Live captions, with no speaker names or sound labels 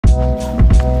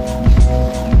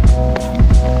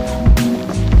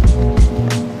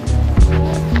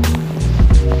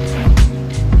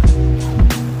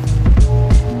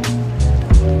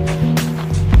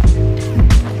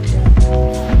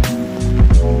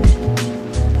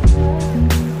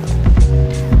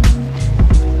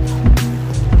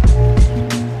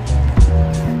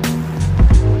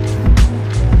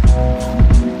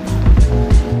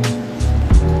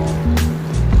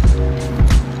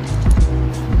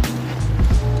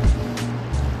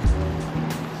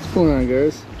What's going on,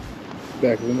 guys?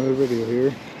 Back with another video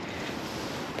here.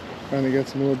 Trying to get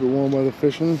some a little bit warm weather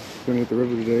fishing. Gonna hit the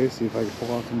river today, see if I can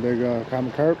pull out some big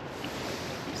common carp.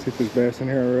 See if there's bass in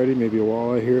here already, maybe a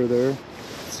walleye here or there.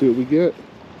 Let's see what we get.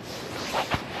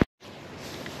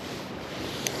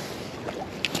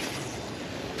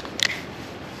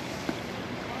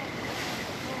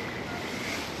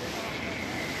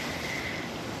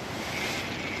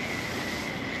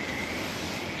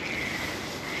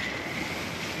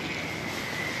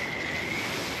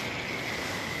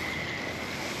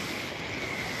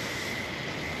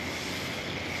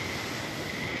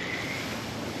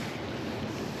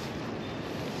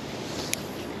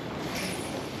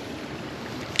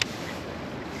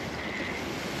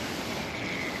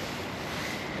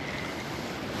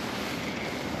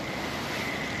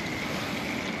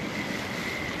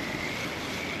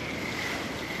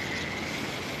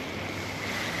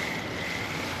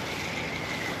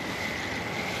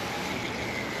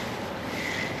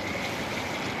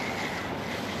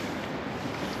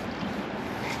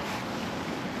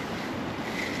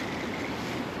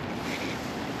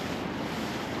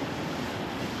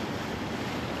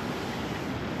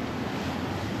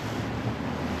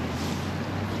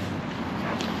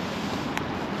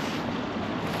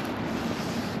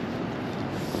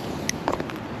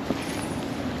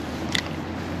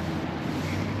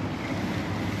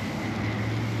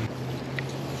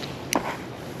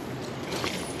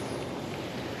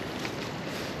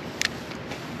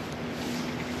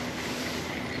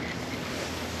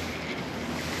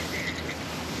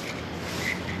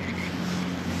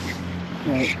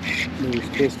 Alright, there's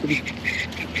twisted.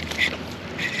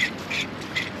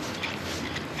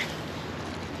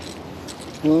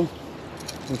 Well,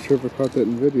 not sure if I caught that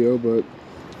in video, but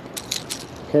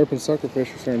carp and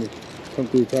suckerfish are starting to come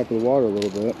through the top of the water a little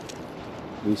bit.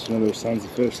 At least you know there's signs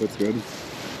of fish, that's good.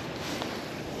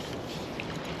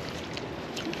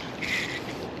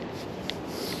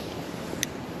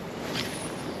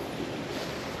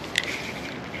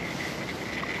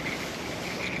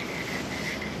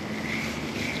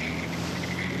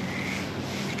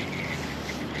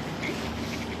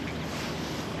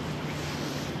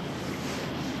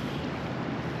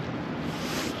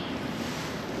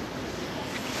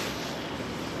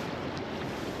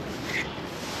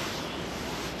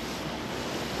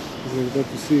 There's a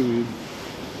bunch of seaweed.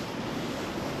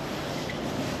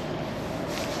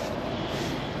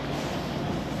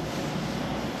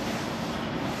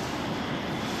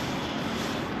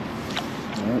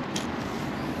 Alright.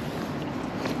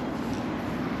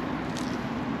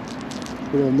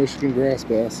 Good old Michigan grass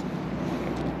bass.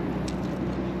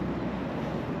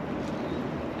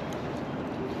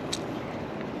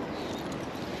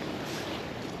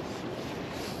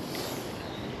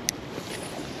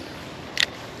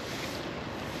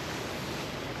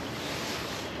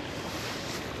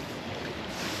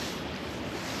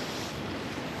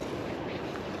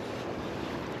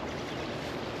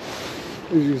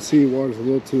 As you can see, water's a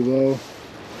little too low.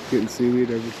 Getting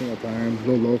seaweed every single time. A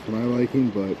little low for my liking,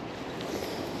 but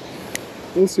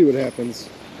we'll see what happens.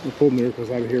 We pulled miracles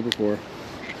out of here before.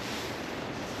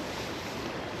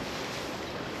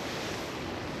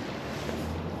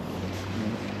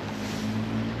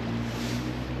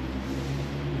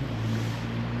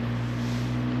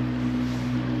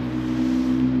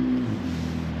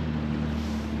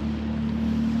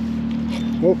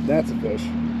 Oh, that's a fish.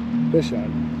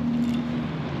 Fishon.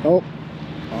 Oh,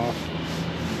 off.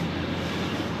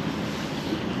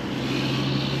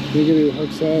 Can you get your hook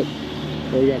set?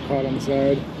 Oh, we got caught on the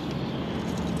side.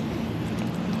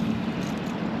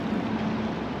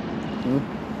 Huh?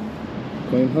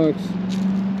 Plain hooks.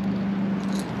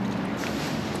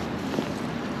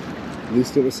 At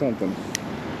least it was something.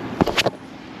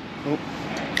 Oh.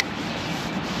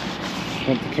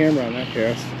 Bumped the camera on that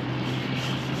cast.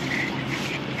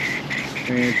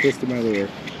 And twisted my lure.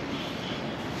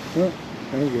 Oh,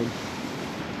 kind of good.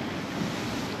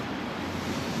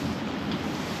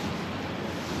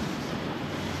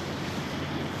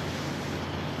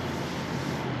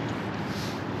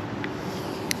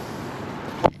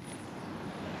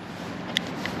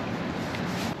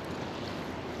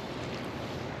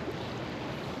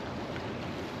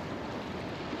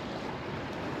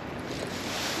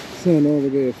 It's not another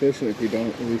day of fishing if you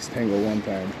don't at least tangle one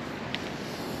time.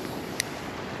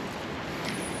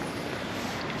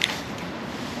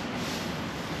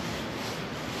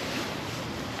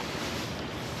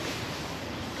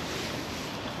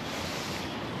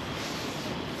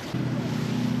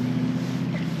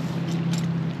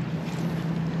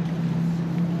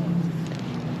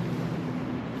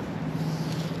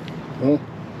 Well,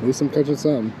 at least I'm catching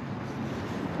some.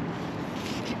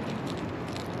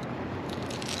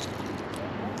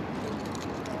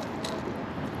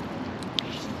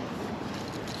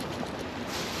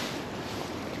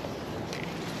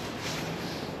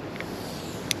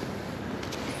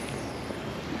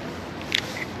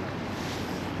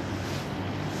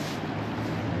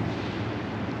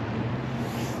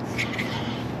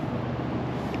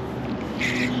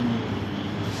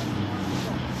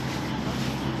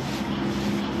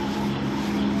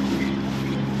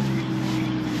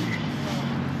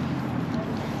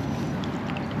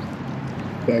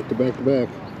 Back to back to back.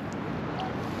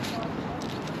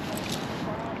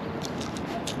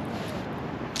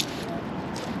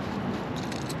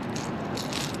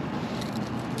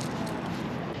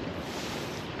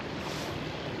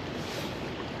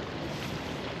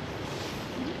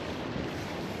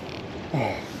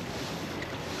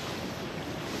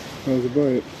 That was a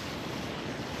bite.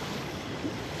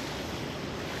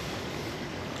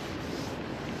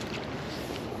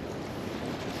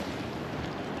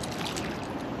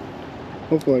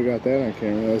 Hopefully I got that on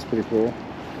camera. That was pretty cool.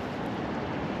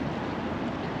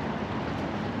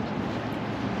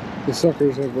 The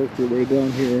suckers have worked their way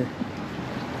down here.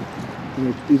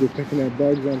 And they're either picking at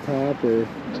bugs on top or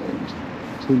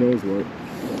who knows what.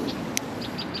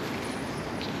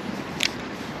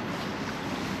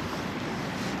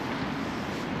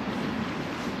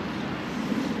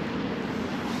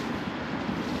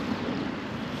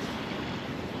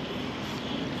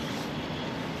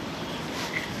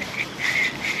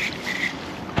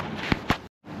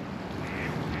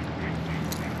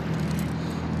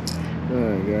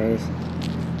 Alright guys,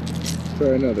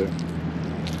 try another.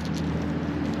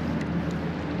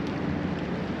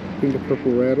 I think the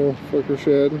purple rattle flicker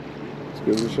shad. Let's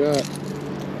give it a shot.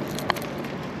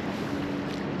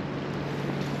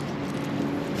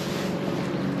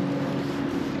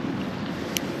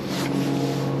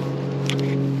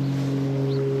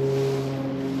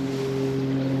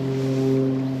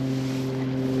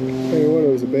 Tell you what, it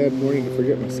was a bad morning to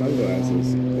forget my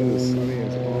sunglasses. It is sunny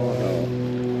as all hell.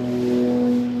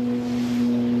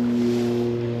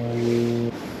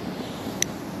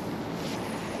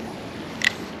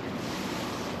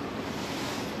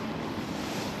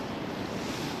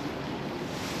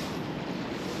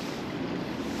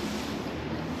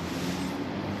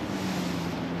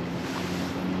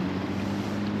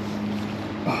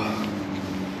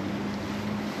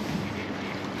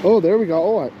 Oh, there we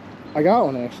go. Oh, I got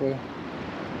one actually.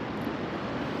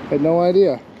 Had no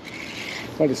idea.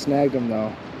 Might have snagged him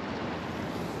though.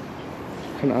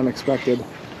 Kind of unexpected.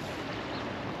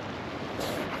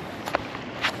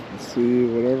 Let's see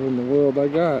whatever in the world I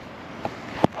got.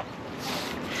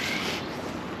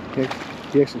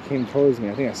 He actually came towards me.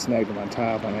 I think I snagged him on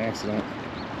top on accident.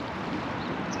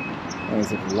 That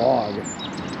was a log.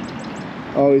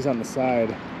 Oh, he's on the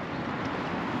side.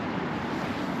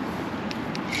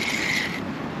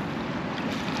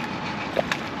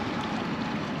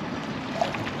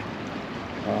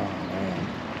 Oh man,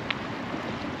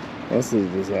 this is a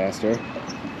disaster.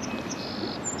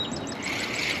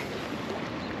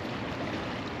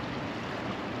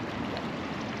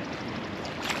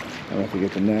 I'll have to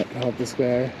get the net to help this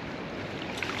guy.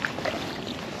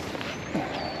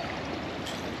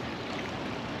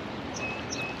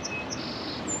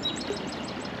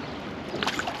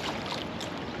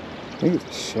 I think it's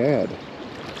a shad.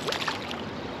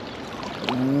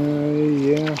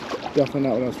 Yeah, definitely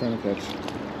not what I was trying to catch.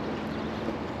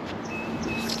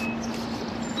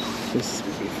 This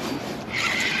would be fun.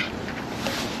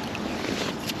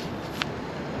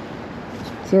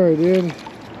 Sorry, dude.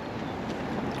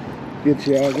 Get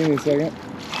you out. Give me a second.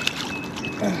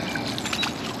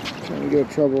 Trying to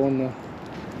get trouble on the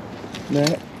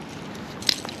net.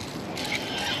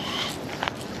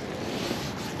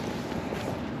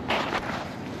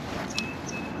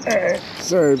 Alright,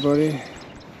 sorry, buddy.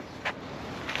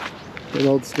 Good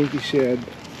old stinky shad.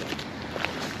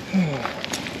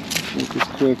 Make this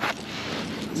quick.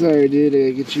 Sorry, dude, I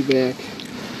gotta get you back.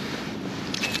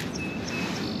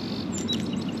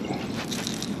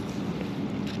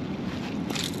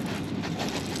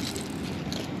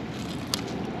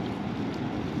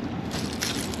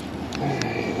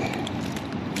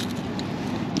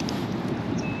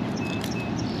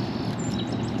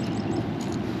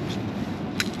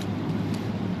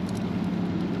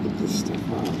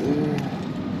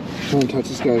 Try and touch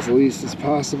this guy as least as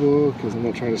possible because I'm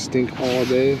not trying to stink all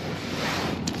day.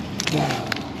 Come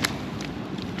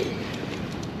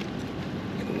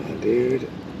on, dude.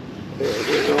 There it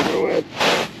is, over with.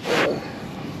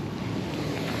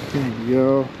 There you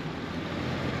go.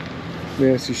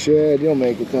 Nasty shad, you'll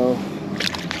make it though.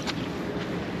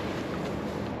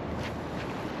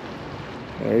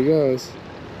 There he goes.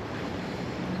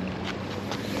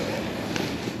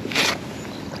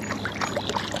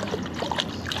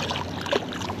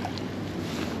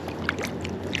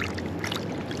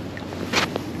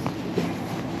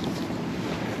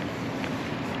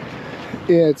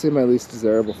 Yeah, I'd say my least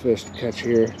desirable fish to catch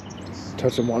here.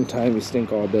 Touch them one time, you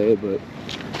stink all day, but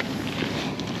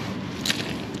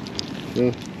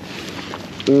yeah,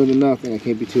 better than nothing. I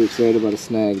can't be too excited about a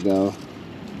snag though.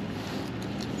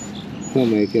 He'll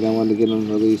make it. I wanted to get him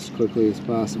released as quickly as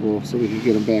possible so we can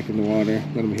get him back in the water,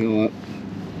 let him heal up.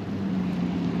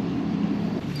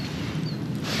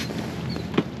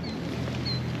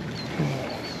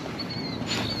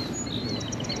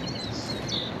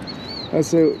 I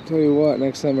say, tell you what,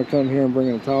 next time I come here I'm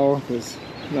bringing a towel because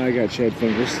now I got shad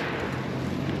fingers.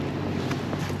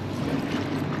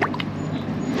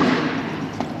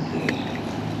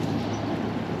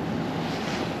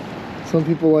 Some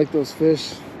people like those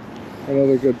fish. I know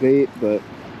they're good bait, but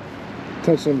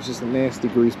touching them is just a nasty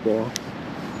grease ball.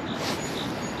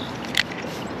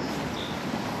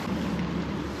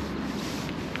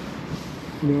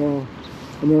 No,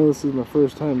 I know this is my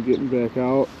first time getting back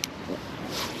out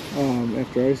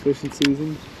after ice fishing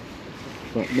season,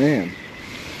 but man,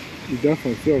 you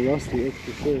definitely feel rusty, that's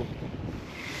for sure.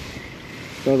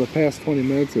 So the past 20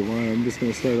 minutes of one, I'm just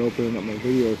going to start opening up my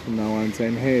videos from now on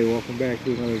saying, hey, welcome back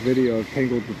to another video of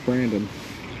Tangled with Brandon.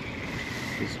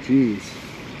 Just jeez.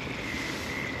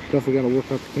 Definitely got to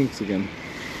work out the kinks again.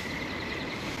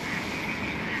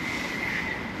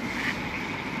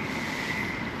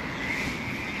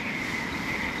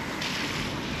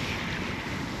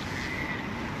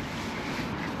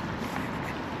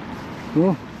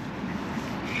 Well,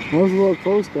 that was a little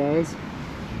close, guys.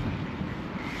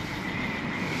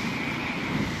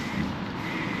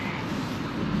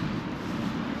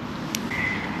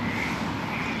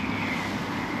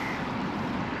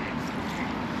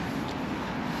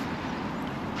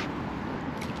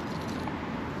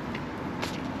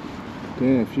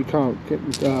 Damn, if you count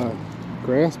getting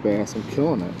grass bass, I'm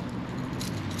killing it.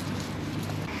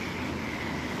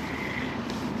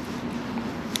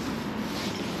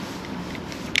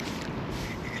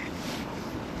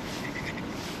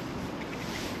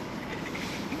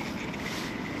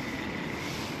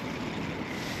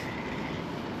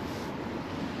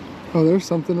 Oh, there's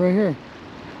something right here.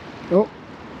 Oh,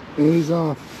 and he's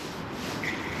off.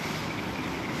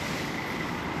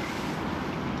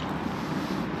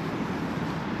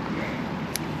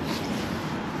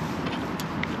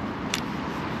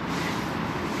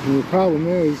 And the problem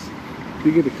is, if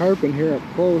you get a carp in here up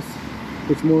close,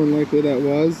 which more than likely that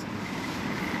was,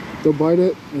 they'll bite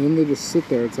it and then they just sit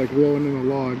there. It's like reeling in a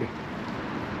log.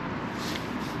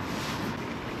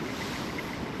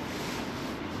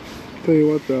 Tell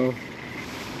you what though,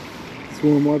 this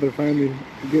warm weather finally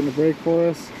getting a break for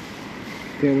us.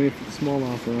 Can't wait for the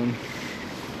smallmouth run.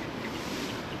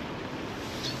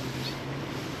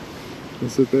 We'll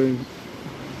sit there and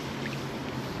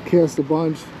cast a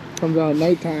bunch. Comes out at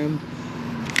nighttime.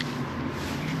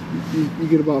 You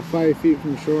get about 5 feet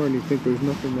from shore and you think there's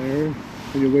nothing there.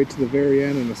 And you wait to the very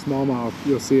end and the smallmouth,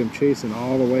 you'll see them chasing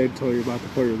all the way until you're about to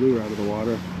pull your lure out of the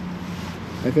water.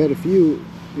 I've had a few,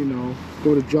 you know,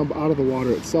 go to jump out of the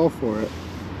water itself for it.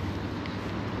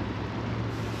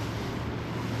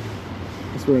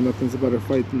 I swear nothing's a better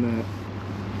fight than that.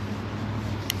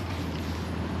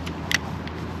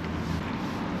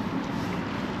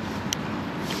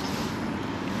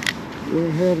 What I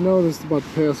have noticed about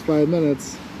the past 5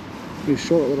 minutes, these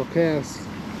short little casts,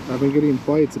 I've been getting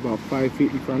bites about 5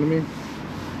 feet in front of me.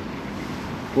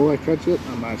 Will I catch it?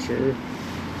 I'm not sure.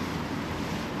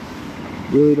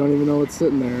 Really don't even know what's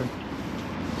sitting there.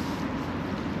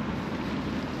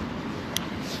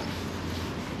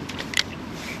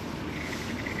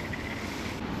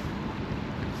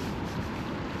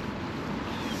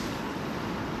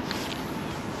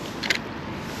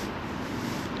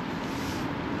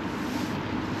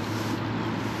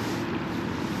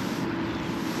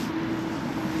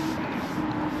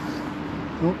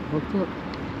 Oh, hooked up.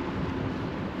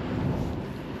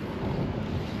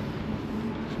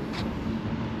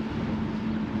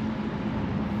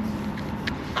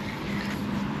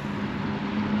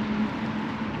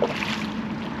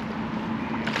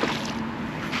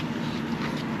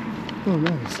 Oh,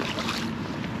 nice.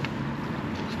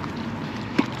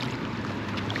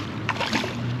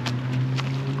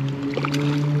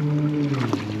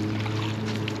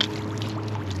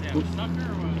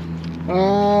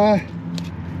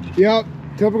 Yep,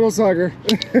 typical sucker.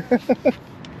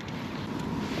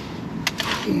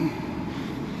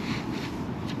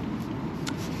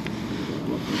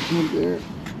 Up there.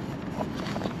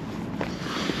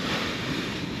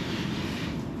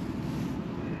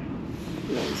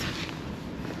 Nice.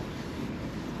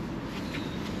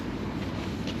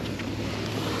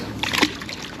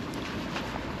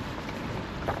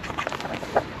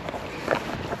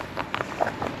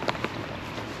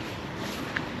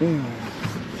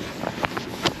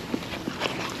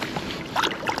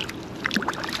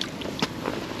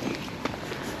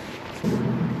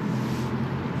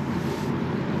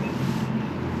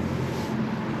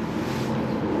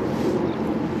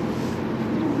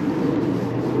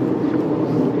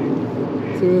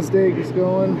 So this day gets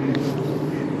going.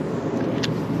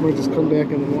 Might just come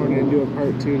back in the morning and do a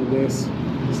part 2 to this.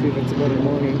 See if it's a better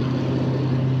morning.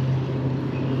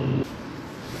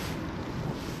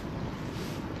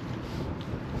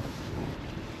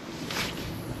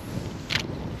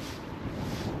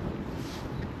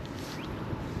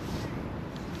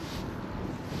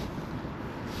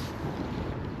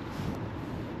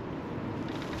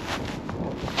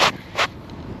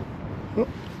 Oh,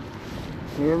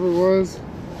 whatever it was,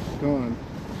 gone.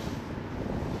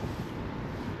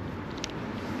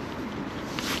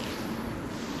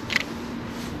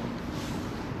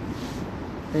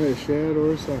 Probably a shad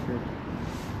or a sucker.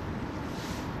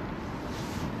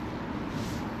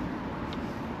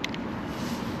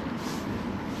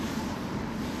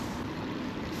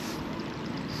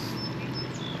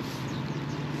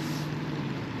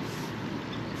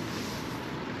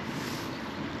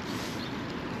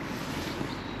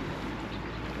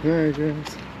 Alright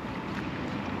guys,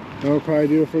 that'll probably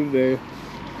do it for today.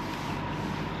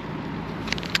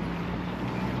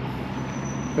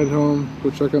 Head home,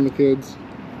 go check on the kids.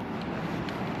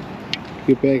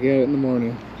 Get back at it in the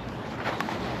morning.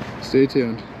 Stay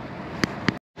tuned.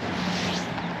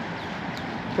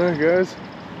 Alright guys,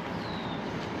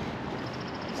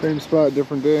 same spot,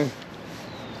 different day.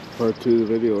 Part 2 of the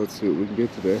video, let's see what we can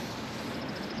get today.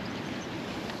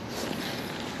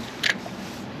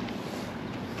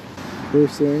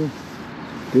 First thing,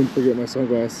 didn't forget my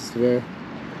sunglasses today.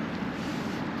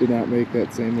 Did not make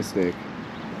that same mistake.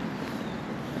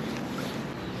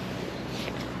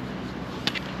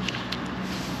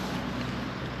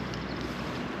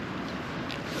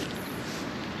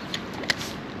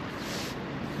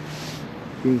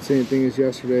 Doing the same thing as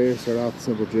yesterday. Start off with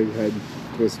simple jig head,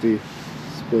 twisty,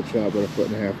 split shot about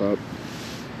 1.5 foot up.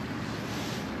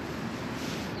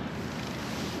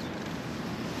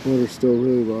 Water's still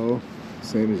really low,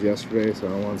 same as yesterday, so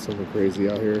I don't want something crazy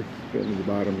out here. Getting to the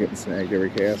bottom, getting snagged every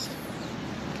cast.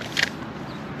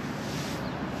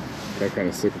 Got kind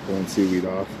of sick of pulling seaweed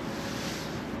off.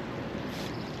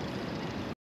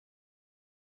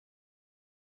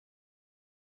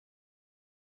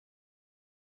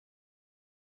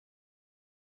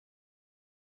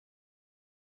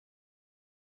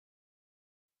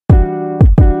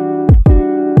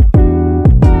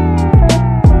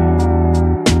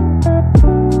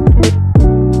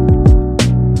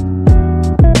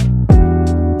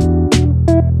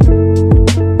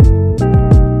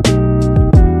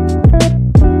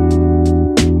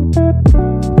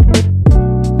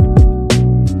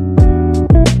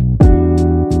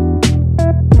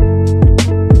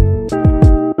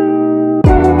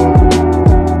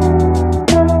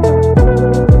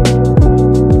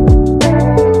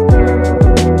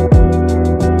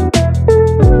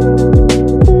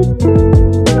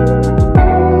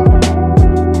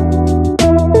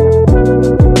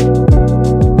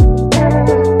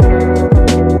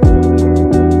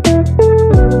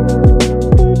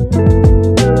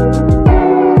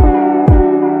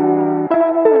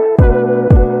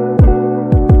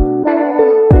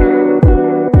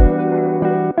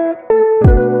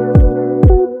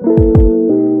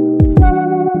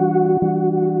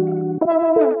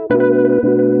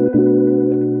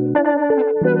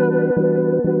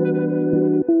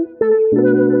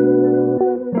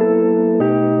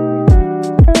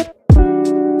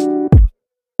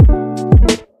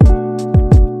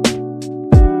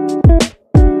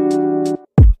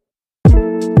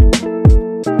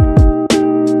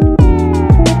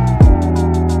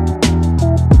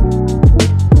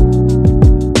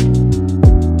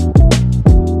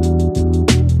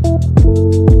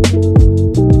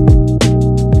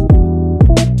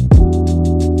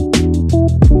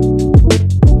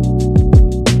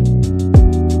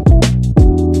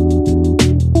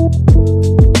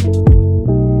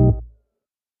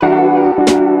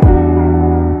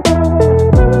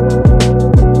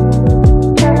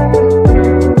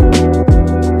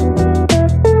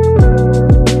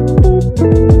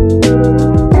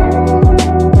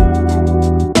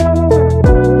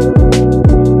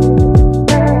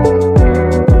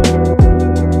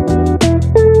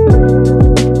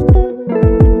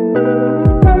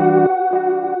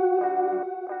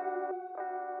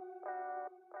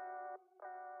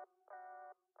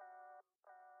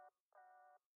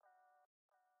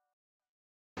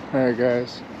 Alright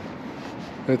guys,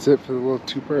 that's it for the little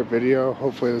two-part video.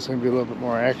 Hopefully there's going to be a little bit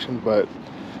more action, but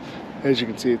as you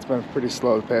can see, it's been pretty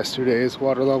slow the past 2 days.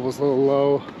 Water level's a little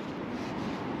low,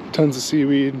 tons of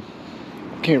seaweed,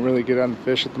 can't really get on the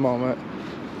fish at the moment.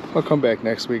 I'll come back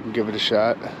next week and give it a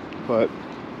shot, but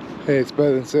hey, it's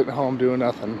better than sitting home doing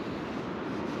nothing.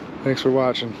 Thanks for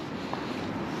watching.